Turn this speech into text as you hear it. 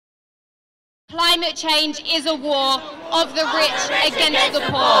Climate change is a war of the rich against the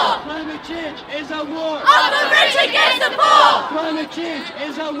poor. Climate change is a war of the rich against the poor. Climate change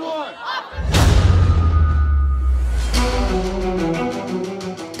is a war.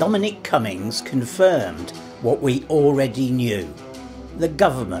 Dominic Cummings confirmed what we already knew. The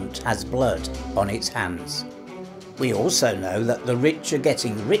government has blood on its hands. We also know that the rich are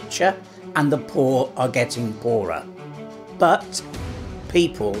getting richer and the poor are getting poorer. But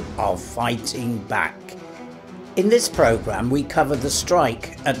people are fighting back. In this programme we cover the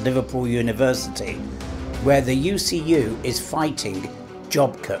strike at Liverpool University, where the UCU is fighting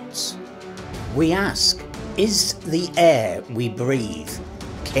job cuts. We ask, is the air we breathe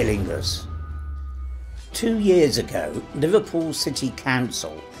killing us? 2 years ago, Liverpool City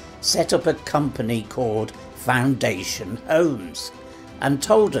Council set up a company called Foundation Homes and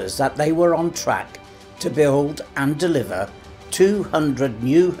told us that they were on track to build and deliver 200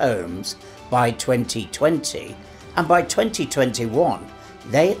 new homes by 2020, and by 2021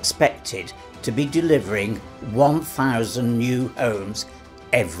 they expected to be delivering 1,000 new homes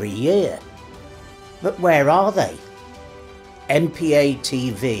every year. But where are they?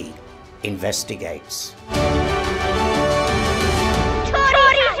 MPATV investigates.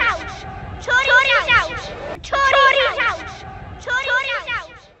 Tories out! Tories out! Tories out! Tories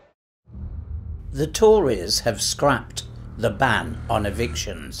out! The Tories have scrapped the ban on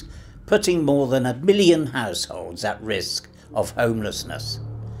evictions, putting more than 1 million households at risk of homelessness.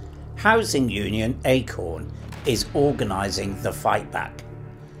 Housing union Acorn is organising the fight back.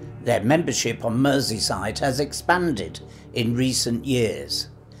 Their membership on Merseyside has expanded in recent years.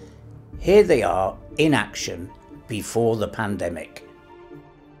 Here they are in action before the pandemic.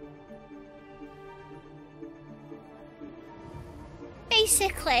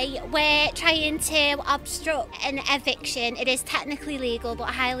 Basically, we're trying to obstruct an eviction. It is technically legal but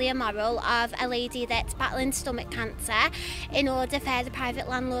highly immoral of a lady that's battling stomach cancer in order for the private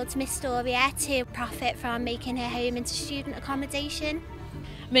landlords Miss Storia to profit from making her home into student accommodation.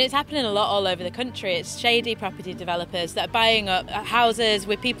 I mean, it's happening a lot all over the country. It's shady property developers that are buying up houses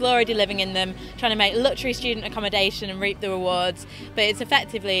with people already living in them, trying to make luxury student accommodation and reap the rewards. But it's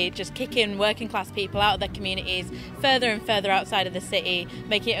effectively just kicking working class people out of their communities further and further outside of the city,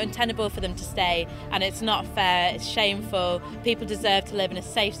 making it untenable for them to stay. And it's not fair, it's shameful. People deserve to live in a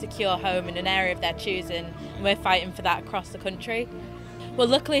safe, secure home in an area of their choosing. And we're fighting for that across the country. Well,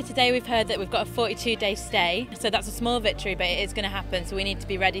 luckily today we've heard that we've got a 42-day stay, so that's a small victory, but it is going to happen, so we need to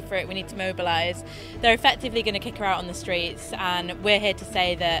be ready for it, we need to mobilise. They're effectively going to kick her out on the streets, and we're here to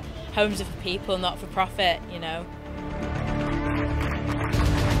say that homes are for people, not for profit, you know.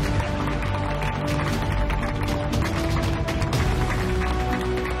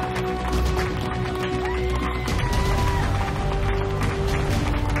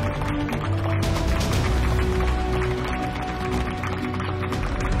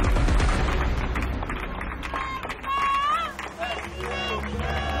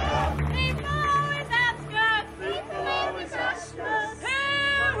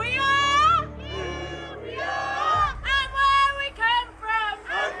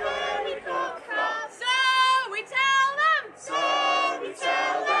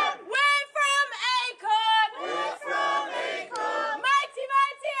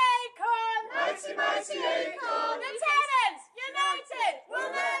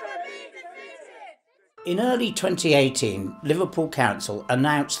 In early 2018, Liverpool Council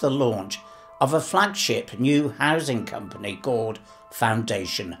announced the launch of a flagship new housing company called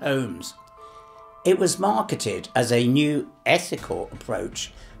Foundation Homes. It was marketed as a new ethical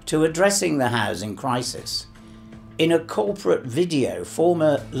approach to addressing the housing crisis. In a corporate video,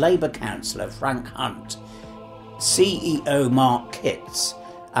 former Labour councillor Frank Hunt, CEO Mark Kitts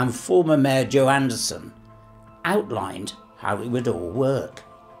and former Mayor Joe Anderson outlined how it would all work.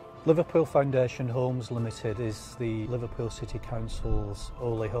 Liverpool Foundation Homes Limited is the Liverpool City Council's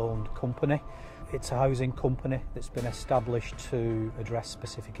wholly owned company. It's a housing company that's been established to address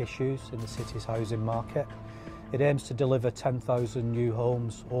specific issues in the city's housing market. It aims to deliver 10,000 new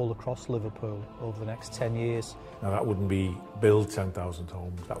homes all across Liverpool over the next 10 years. Now that wouldn't be build 10,000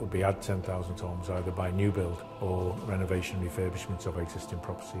 homes, that would be add 10,000 homes either by new build or renovation refurbishments of existing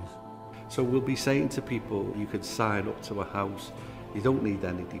properties. So we'll be saying to people, you could sign up to a house, you don't need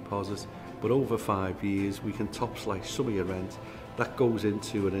any deposits, but over 5 years we can top slice some of your rent. That goes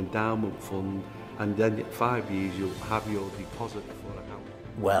into an endowment fund, and then in 5 years you'll have your deposit for a house.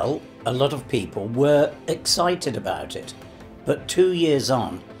 Well, a lot of people were excited about it, but 2 years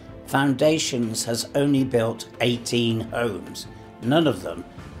on, Foundations has only built 18 homes, none of them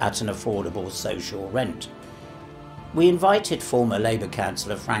at an affordable social rent. We invited former Labour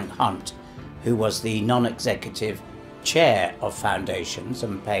councillor Frank Hunt who was the non-executive chair of foundations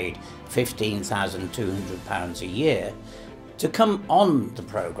and paid £15,200 a year, to come on the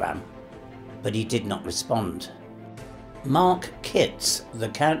programme, but he did not respond. Mark Kitts, the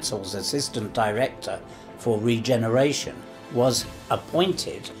council's assistant director for regeneration, was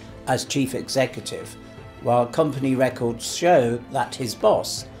appointed as chief executive, while company records show that his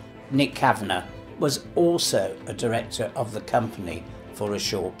boss, Nick Kavanagh, was also a director of the company for a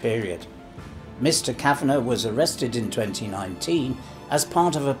short period. Mr. Kavanagh was arrested in 2019 as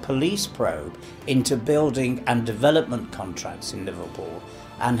part of a police probe into building and development contracts in Liverpool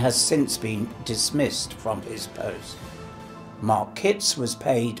and has since been dismissed from his post. Mark Kitts was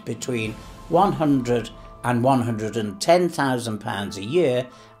paid between £100,000 and £110,000 a year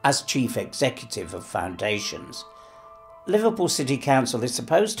as chief executive of foundations. Liverpool City Council is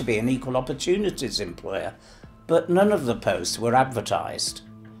supposed to be an equal opportunities employer, but none of the posts were advertised.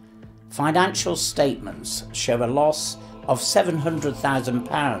 Financial statements show a loss of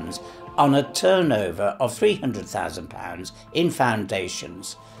 £700,000 on a turnover of £300,000 in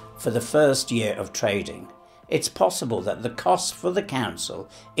foundations for the first year of trading. It's possible that the cost for the council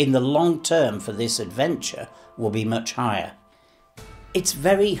in the long term for this adventure will be much higher. It's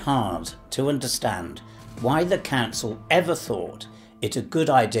very hard to understand why the council ever thought it a good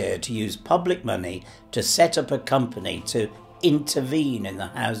idea to use public money to set up a company to intervene in the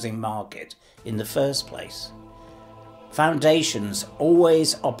housing market in the first place. Foundations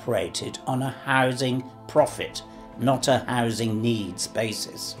always operated on a housing profit, not a housing needs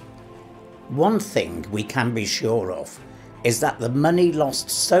basis. One thing we can be sure of is that the money lost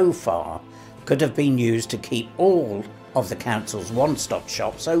so far could have been used to keep all of the council's one-stop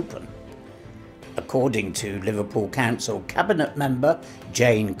shops open. According to Liverpool Council Cabinet member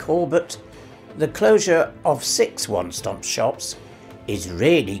Jane Corbett, the closure of 6 one-stop shops is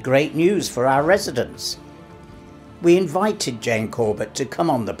really great news for our residents. We invited Jane Corbett to come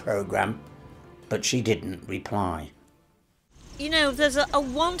on the programme, but she didn't reply. You know, there's a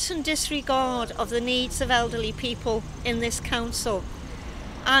wanton disregard of the needs of elderly people in this council,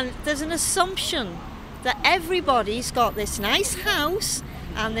 and there's an assumption that everybody's got this nice house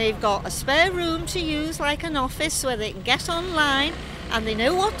and they've got a spare room to use like an office where they can get online and they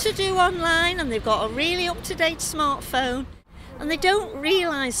know what to do online and they've got a really up-to-date smartphone, and they don't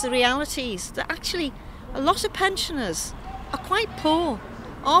realise the realities that actually a lot of pensioners are quite poor.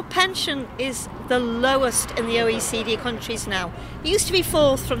 Our pension is the lowest in the OECD countries now. It used to be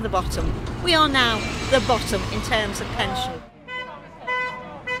 4th from the bottom. We are now the bottom in terms of pension.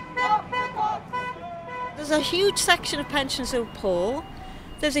 There's a huge section of pensioners who are poor.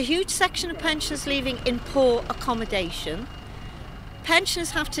 There's a huge section of pensioners living in poor accommodation.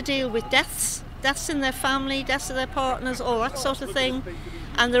 Pensioners have to deal with deaths in their family, deaths of their partners, all that sort of thing.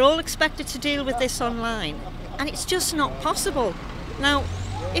 And they're all expected to deal with this online. And it's just not possible. Now,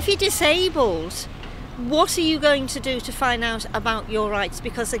 if you're disabled, what are you going to do to find out about your rights?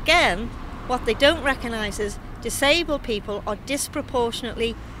 Because again, what they don't recognise is disabled people are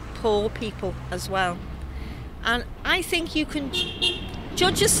disproportionately poor people as well. And I think you can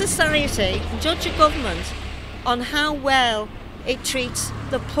judge a society, judge a government on how well it treats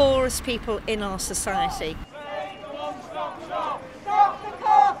the poorest people in our society. Stop the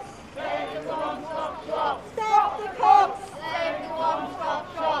cops! Save the one-stop shop! Stop the cops! Save the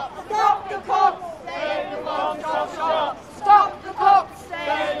one-stop shop! Stop the cops! Save the one-stop shop! Stop the cops!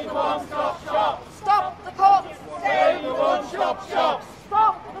 Save the one-stop shop! Stop the cops! Save the one-stop shop!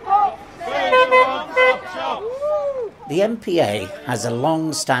 Stop the cops! Save the one-stop shop! The MPA has a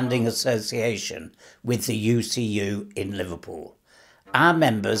long-standing association with the UCU in Liverpool. Our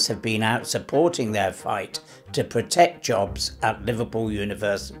members have been out supporting their fight to protect jobs at Liverpool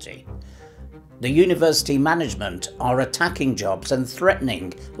University. The university management are attacking jobs and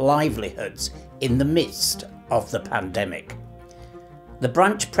threatening livelihoods in the midst of the pandemic. The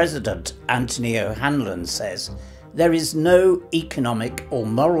branch president, Anthony O'Hanlon, says there is no economic or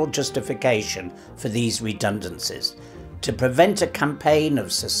moral justification for these redundancies. To prevent a campaign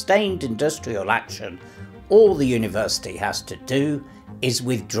of sustained industrial action, all the university has to do is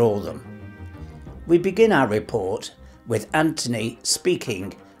withdraw them. We begin our report with Anthony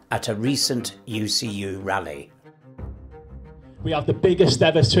speaking at a recent UCU rally. We have the biggest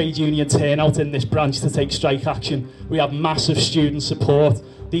ever trade union turnout in this branch to take strike action. We have massive student support.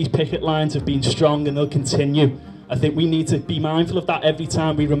 These picket lines have been strong and they'll continue. I think we need to be mindful of that every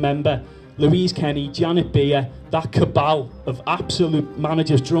time we remember Louise Kenny, Janet Beer, that cabal of absolute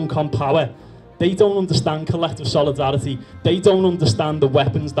managers drunk on power. They don't understand collective solidarity. They don't understand the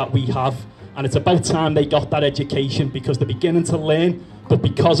weapons that we have. And it's about time they got that education, because they're beginning to learn, but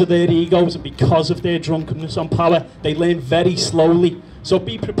because of their egos and because of their drunkenness on power, they learn very slowly. So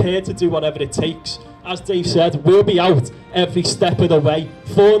be prepared to do whatever it takes. As Dave said, we'll be out every step of the way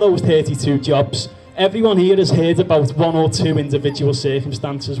for those 32 jobs. Everyone here has heard about one or two individual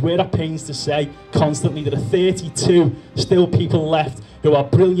circumstances. We're at pains to say constantly there are 32 still people left who are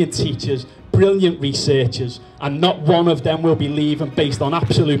brilliant teachers, brilliant researchers, and not one of them will be leaving based on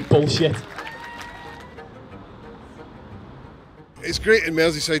absolute bullshit. It's great in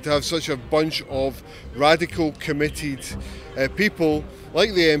Merseyside to have such a bunch of radical, committed people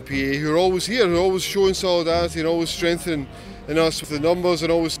like the MPA who are always here and always showing solidarity and always strengthening us with the numbers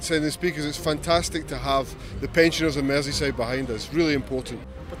and always sending speakers. It's fantastic to have the pensioners of Merseyside behind us. Really important.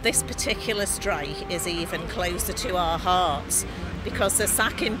 But this particular strike is even closer to our hearts because they're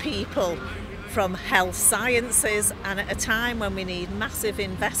sacking people from health sciences, and at a time when we need massive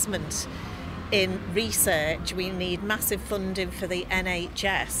investment in research, we need massive funding for the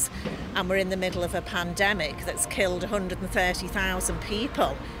NHS, and we're in the middle of a pandemic that's killed 130,000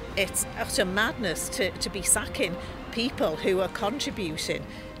 people. It's utter madness to be sacking people who are contributing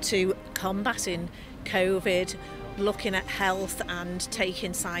to combating COVID, looking at health and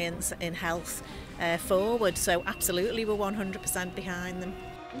taking science in health forward. So absolutely, we're 100% behind them.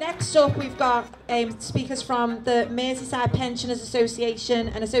 Next up, we've got speakers from the Merseyside Pensioners Association,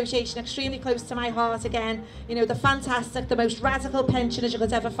 an association extremely close to my heart again. You know, the fantastic, the most radical pensioners you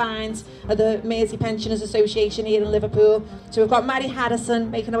could ever find are the Mersey Pensioners Association here in Liverpool. So we've got Mary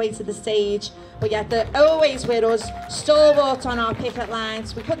Harrison making her way to the stage, but yet they're always with us, stalwart on our picket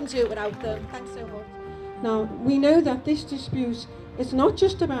lines. We couldn't do it without them. Thanks so much. Now, we know that this dispute is not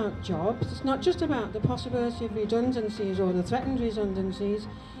just about jobs, it's not just about the possibility of redundancies or the threatened redundancies,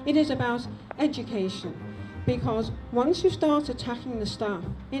 it is about education. Because once you start attacking the staff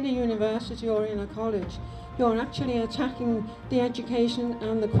in a university or in a college, you're actually attacking the education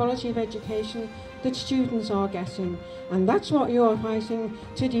and the quality of education that students are getting. And that's what you're fighting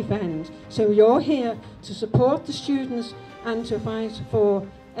to defend. So you're here to support the students and to fight for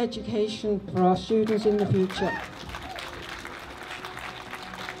education for our students in the future.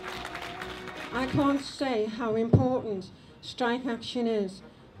 I can't say how important strike action is,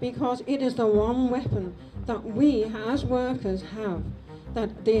 because it is the one weapon that we as workers have,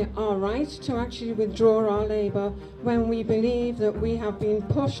 that they are right to actually withdraw our labour when we believe that we have been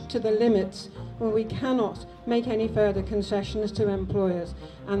pushed to the limits where we cannot make any further concessions to employers.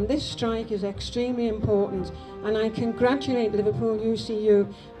 And this strike is extremely important, and I congratulate Liverpool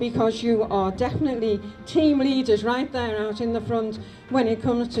UCU because you are definitely team leaders right there out in the front when it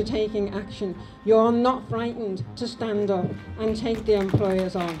comes to taking action. You're not frightened to stand up and take the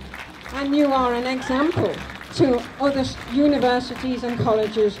employers on. And you are an example to other universities and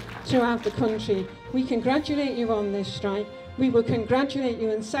colleges throughout the country. We congratulate you on this strike. We will congratulate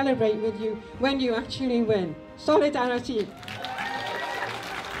you and celebrate with you when you actually win. Solidarity.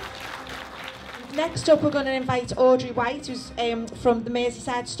 Next up, we're going to invite Audrey White, who's from the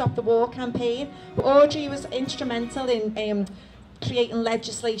Merseyside Stop the War campaign. But Audrey was instrumental in creating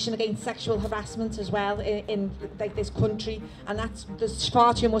legislation against sexual harassment as well in like this country, and there's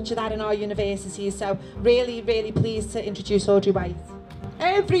far too much of that in our universities. So really, really pleased to introduce Audrey White.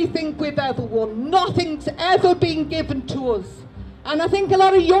 Everything we've ever won, nothing's ever been given to us. And I think a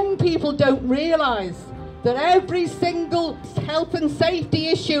lot of young people don't realise that every single health and safety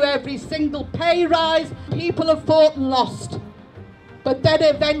issue, every single pay rise, people have fought and lost. But then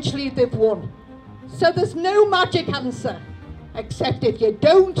eventually they've won. So there's no magic answer, except if you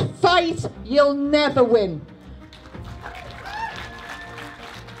don't fight, you'll never win.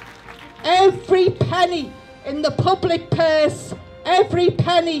 Every penny in the public purse, every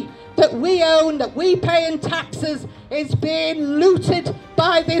penny that we own, that we pay in taxes, is being looted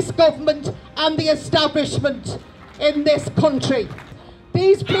by this government and the establishment in this country.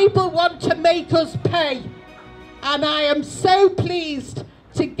 These people want to make us pay, and I am so pleased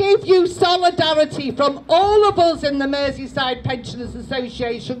to give you solidarity from all of us in the Merseyside Pensioners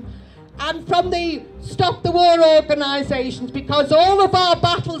Association and from the Stop the War organisations, because all of our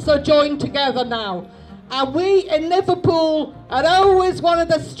battles are joined together now. And we in Liverpool are always one of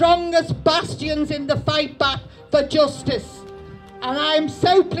the strongest bastions in the fight back for justice. And I'm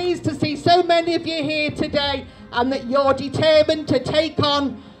so pleased to see so many of you here today, and that you're determined to take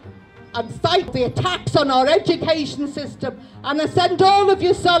on and fight the attacks on our education system. And I send all of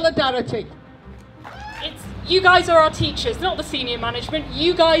you solidarity. You guys are our teachers, not the senior management.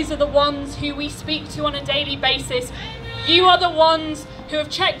 You guys are the ones who we speak to on a daily basis. You are the ones who have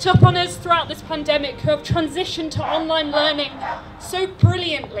checked up on us throughout this pandemic, who have transitioned to online learning so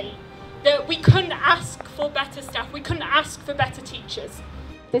brilliantly. that we couldn't ask for better staff, we couldn't ask for better teachers.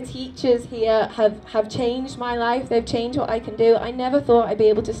 The teachers here have changed my life, they've changed what I can do. I never thought I'd be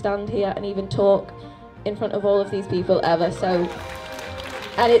able to stand here and even talk in front of all of these people ever,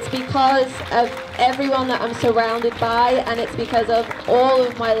 and it's because of everyone that I'm surrounded by, and it's because of all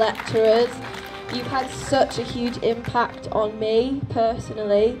of my lecturers. You've had such a huge impact on me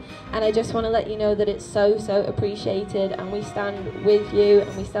personally, and I just want to let you know that it's so appreciated, and we stand with you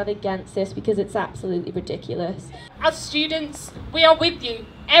and we stand against this because it's absolutely ridiculous. As students, we are with you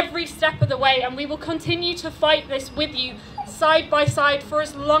every step of the way, and we will continue to fight this with you side by side for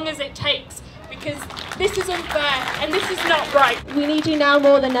as long as it takes, because this is unfair and this is not right. We need you now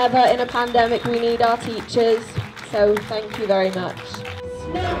more than ever in a pandemic. We need our teachers, so thank you very much.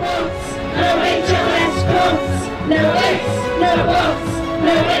 No votes, no HLS quotes, no ifs, no votes,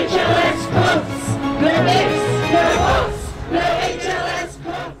 no HLS quotes, no ifs, no votes, no HLS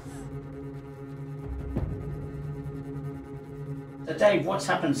quotes. So Dave, what's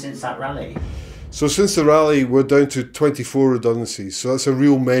happened since that rally? So since the rally, we're down to 24 redundancies. So that's a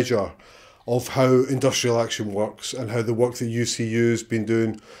real measure of how industrial action works and how the work that UCU has been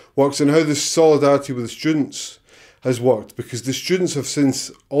doing works and how the solidarity with the students has worked, because the students have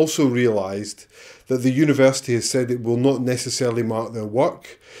since also realised that the university has said it will not necessarily mark their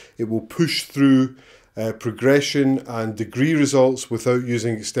work. It will push through progression and degree results without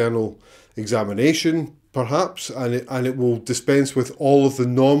using external examination, perhaps, and it will dispense with all of the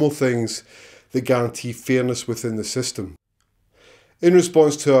normal things that guarantee fairness within the system. In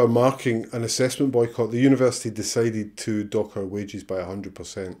response to our marking and assessment boycott, the university decided to dock our wages by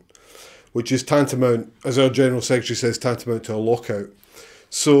 100%. Which is tantamount, as our General Secretary says, tantamount to a lockout.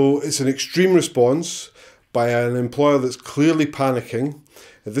 So it's an extreme response by an employer that's clearly panicking.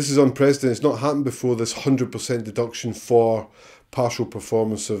 This is unprecedented. It's not happened before, this 100% deduction for partial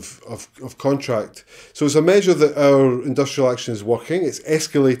performance of contract. So it's a measure that our industrial action is working. It's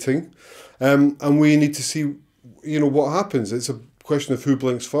escalating, and we need to see, what happens. It's a question of who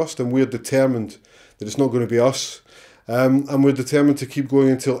blinks first, and we're determined that it's not going to be us. And we're determined to keep going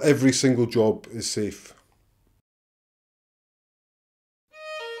until every single job is safe.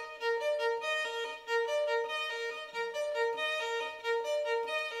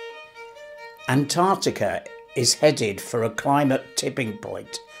 Antarctica is headed for a climate tipping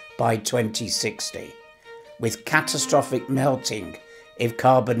point by 2060, with catastrophic melting if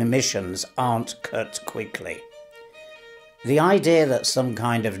carbon emissions aren't cut quickly. The idea that some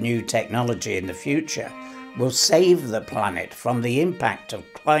kind of new technology in the future will save the planet from the impact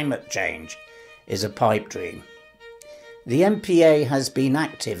of climate change is a pipe dream. The MPA has been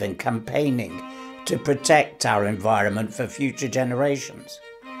active in campaigning to protect our environment for future generations.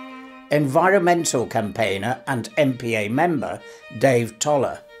 Environmental campaigner and MPA member Dave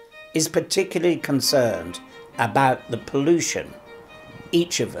Toller is particularly concerned about the pollution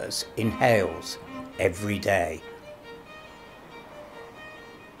each of us inhales every day.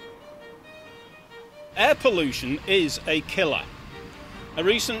 Air pollution is a killer. A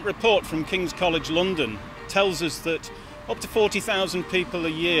recent report from King's College London tells us that up to 40,000 people a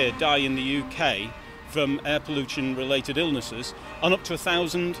year die in the UK from air pollution related illnesses, and up to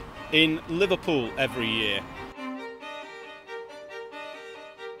 1,000 in Liverpool every year.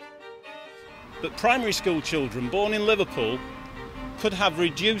 But primary school children born in Liverpool could have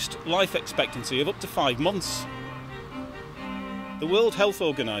reduced life expectancy of up to 5 months. The World Health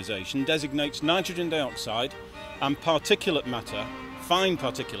Organization designates nitrogen dioxide and particulate matter, fine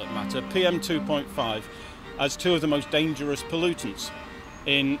particulate matter, PM2.5, as two of the most dangerous pollutants.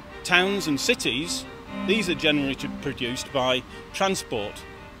 In towns and cities, these are generally produced by transport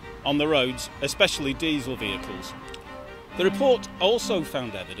on the roads, especially diesel vehicles. The report also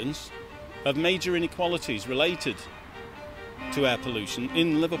found evidence of major inequalities related to air pollution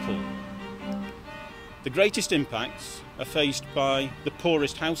in Liverpool. The greatest impacts are faced by the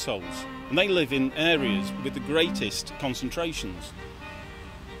poorest households, and they live in areas with the greatest concentrations.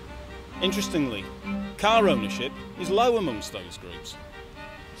 Interestingly, car ownership is low amongst those groups.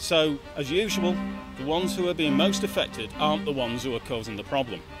 So, as usual, the ones who are being most affected aren't the ones who are causing the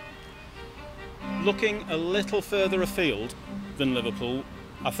problem. Looking a little further afield than Liverpool,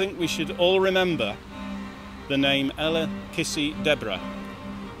 I think we should all remember the name Ella Kissy Deborah,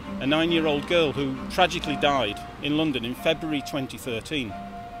 a 9-year-old girl who tragically died in London in February 2013.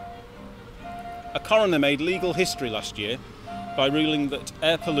 A coroner made legal history last year by ruling that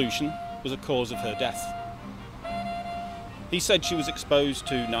air pollution was a cause of her death. He said she was exposed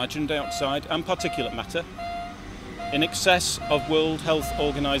to nitrogen dioxide and particulate matter in excess of World Health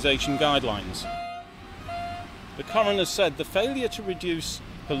Organization guidelines. The coroner said the failure to reduce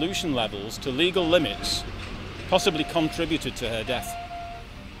pollution levels to legal limits possibly contributed to her death,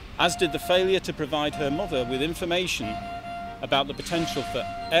 as did the failure to provide her mother with information about the potential for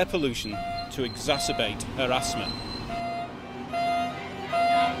air pollution to exacerbate her asthma.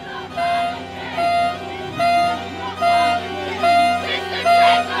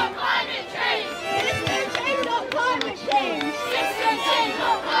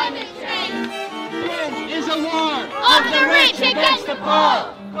 Is a war of the rich against the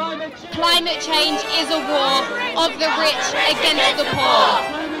poor. Climate change is a war of the rich against the poor.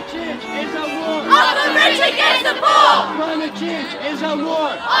 Climate change is a war of the rich against the poor. Climate change is a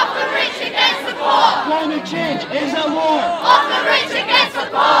war of the rich against the poor. Climate change is a war of the rich against the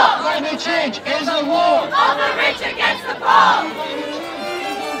poor. Climate change is a war of the rich against the poor.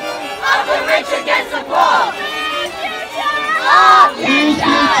 Of the rich against the poor. Our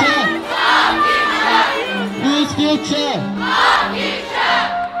future. Our future. Whose future? Our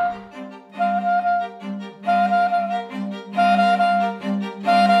future.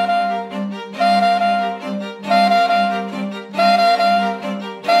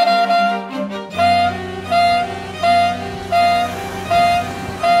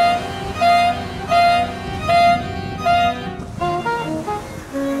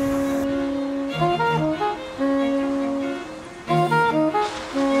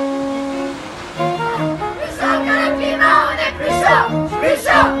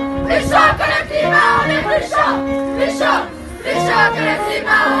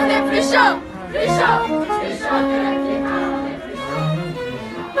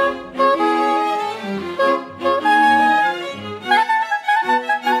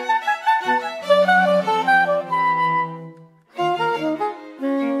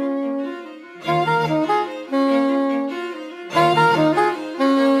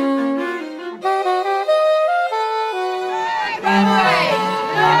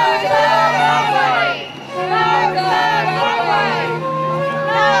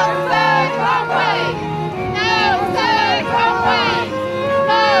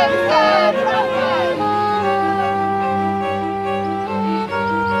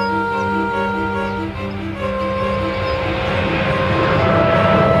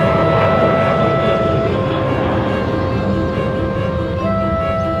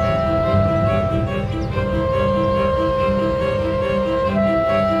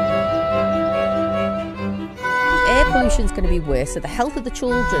 Pollution's going to be worse, so the health of the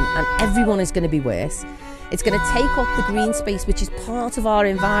children and everyone is going to be worse. It's going to take up the green space, which is part of our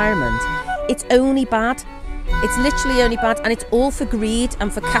environment. It's only bad. It's literally only bad, and it's all for greed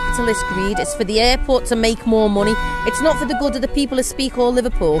and for capitalist greed. It's for the airport to make more money. It's not for the good of the people of Speak or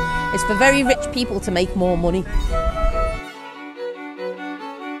Liverpool. It's for very rich people to make more money.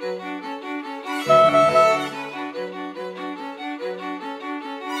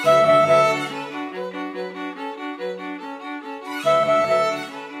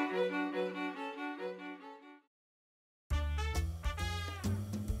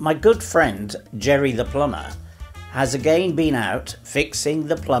 My good friend Jerry the plumber has again been out fixing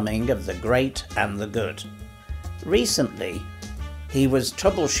the plumbing of the great and the good. Recently, he was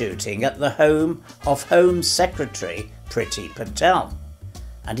troubleshooting at the home of Home Secretary Pritti Patel,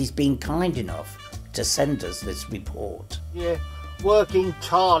 and he's been kind enough to send us this report. Yeah, working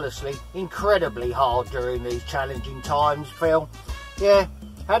tirelessly, incredibly hard during these challenging times, Phil. Yeah,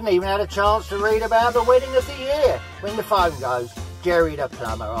 hadn't even had a chance to read about the wedding of the year when the phone goes. Jerry the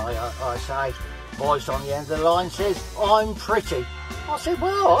plumber, I say. Voice on the end of the line says, I'm Pritti. I said,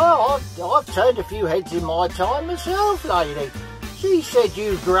 well, I've turned a few heads in my time myself, lady. She said,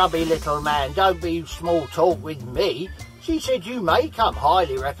 you grubby little man, don't be small talk with me. She said, you may come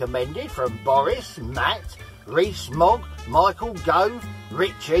highly recommended from Boris, Matt, Reese Mogg, Michael Gove,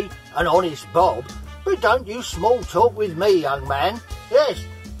 Richie and Honest Bob. But don't you small talk with me, young man. Yes,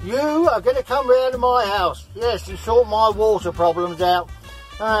 you are going to come round to my house, yes, and sort my water problems out.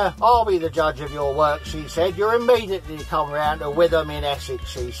 I'll be the judge of your work, she said. You're immediately to come round to Witham in Essex,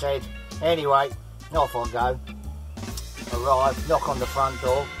 she said. Anyway, off I go. Arrive, knock on the front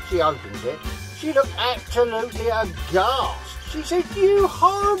door. She opens it. She looked absolutely aghast. She said, you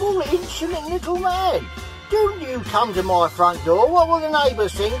horrible, insolent little man. Don't you come to my front door. What will the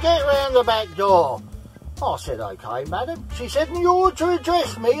neighbours think? Get round the back door. I said, OK, madam. She said, and you're to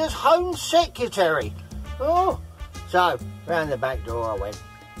address me as Home Secretary. Oh. So, round the back door I went.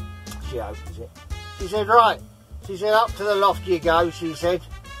 She opens it. She said, right. She said, up to the loft you go, she said.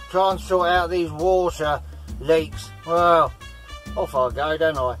 Try and sort out these water leaks. Well, off I go,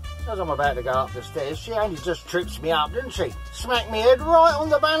 don't I? As I'm about to go up the stairs, she only just trips me up, didn't she? Smack me head right on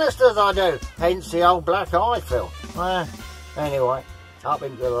the banisters, I do. Hence the old black eye, Phil. Anyway, Up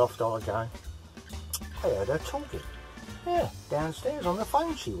into the loft I go. I heard her talking. Yeah, downstairs on the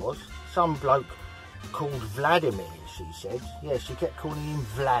phone she was. Some bloke called Vladimir, she said. Yeah, she kept calling him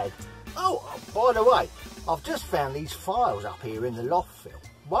Vlad. Oh, by the way, I've just found these files up here in the loft, Phil.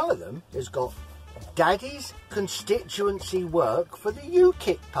 One of them has got Daddy's constituency work for the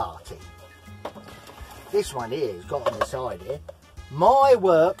UKIP party. This one here has got on the side here, my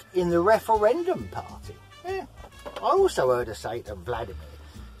work in the referendum party. Yeah. I also heard her say to Vladimir,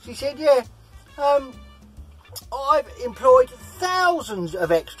 she said, yeah, I've employed thousands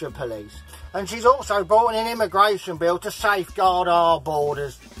of extra police, and she's also brought in an immigration bill to safeguard our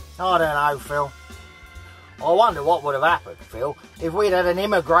borders. I don't know, Phil. I wonder what would have happened, Phil, if we'd had an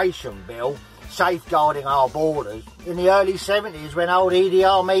immigration bill safeguarding our borders in the early 70s when old Idi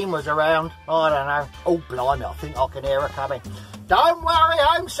Amin was around. I don't know. Oh, blimey, I think I can hear her coming. Don't worry,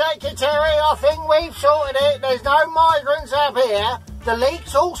 Home Secretary, I think we've sorted it. There's no migrants up here. The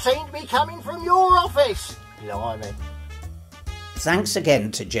leaks all seem to be coming from your office. Blimey. Thanks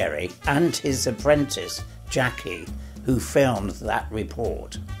again to Jerry and his apprentice, Jackie, who filmed that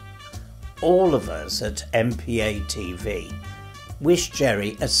report. All of us at MPATV wish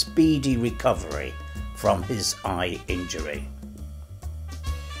Jerry a speedy recovery from his eye injury.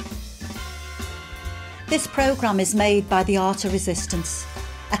 This programme is made by the Art of Resistance,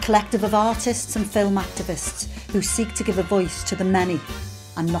 a collective of artists and film activists who seek to give a voice to the many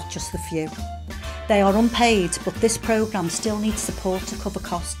and not just the few. They are unpaid, but this programme still needs support to cover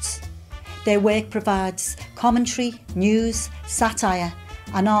costs. Their work provides commentary, news, satire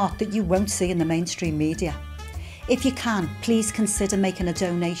and art that you won't see in the mainstream media. If you can, please consider making a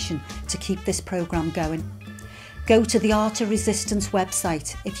donation to keep this programme going. Go to the Art of Resistance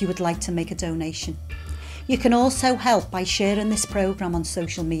website if you would like to make a donation. You can also help by sharing this programme on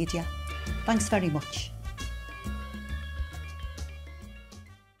social media. Thanks very much.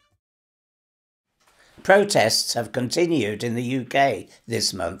 Protests have continued in the UK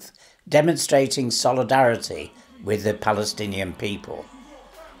this month, demonstrating solidarity with the Palestinian people.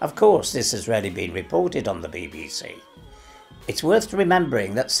 Of course, this has already been reported on the BBC. It's worth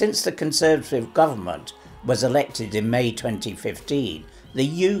remembering that since the Conservative government was elected in May 2015,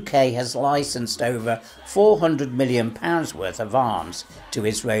 the UK has licensed over £400 million worth of arms to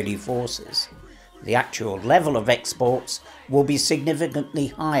Israeli forces. The actual level of exports will be significantly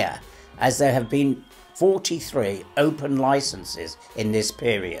higher, as there have been 43 open licences in this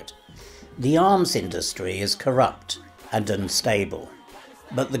period. The arms industry is corrupt and unstable,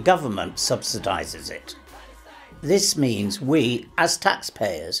 but the government subsidises it. This means we, as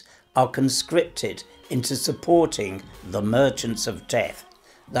taxpayers, are conscripted into supporting the merchants of death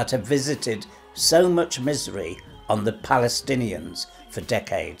that have visited so much misery on the Palestinians for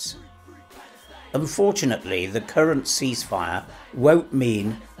decades. Unfortunately, the current ceasefire won't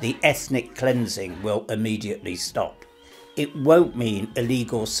mean the ethnic cleansing will immediately stop. It won't mean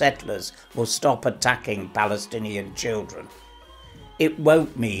illegal settlers will stop attacking Palestinian children. It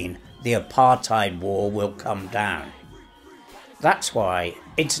won't mean the apartheid war will come down. That's why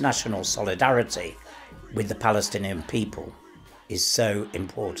international solidarity with the Palestinian people is so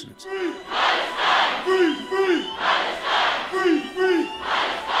important. Free Palestine! Free, free! Palestine! Free, free!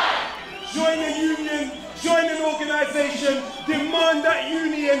 Palestine! Join a union, join an organisation, demand that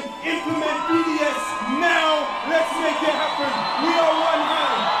union, implement BDS now. Let's make it happen. We are one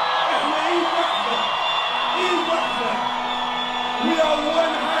hand. We are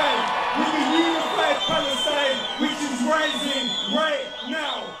one hand with the unified Palestine, which is rising right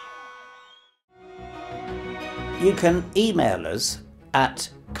now. You can email us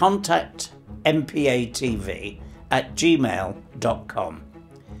at contactmpatv@gmail.com.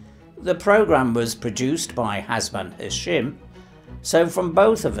 The programme was produced by Hazuan Hashim, so from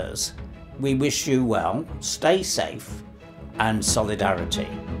both of us, we wish you well, stay safe and solidarity.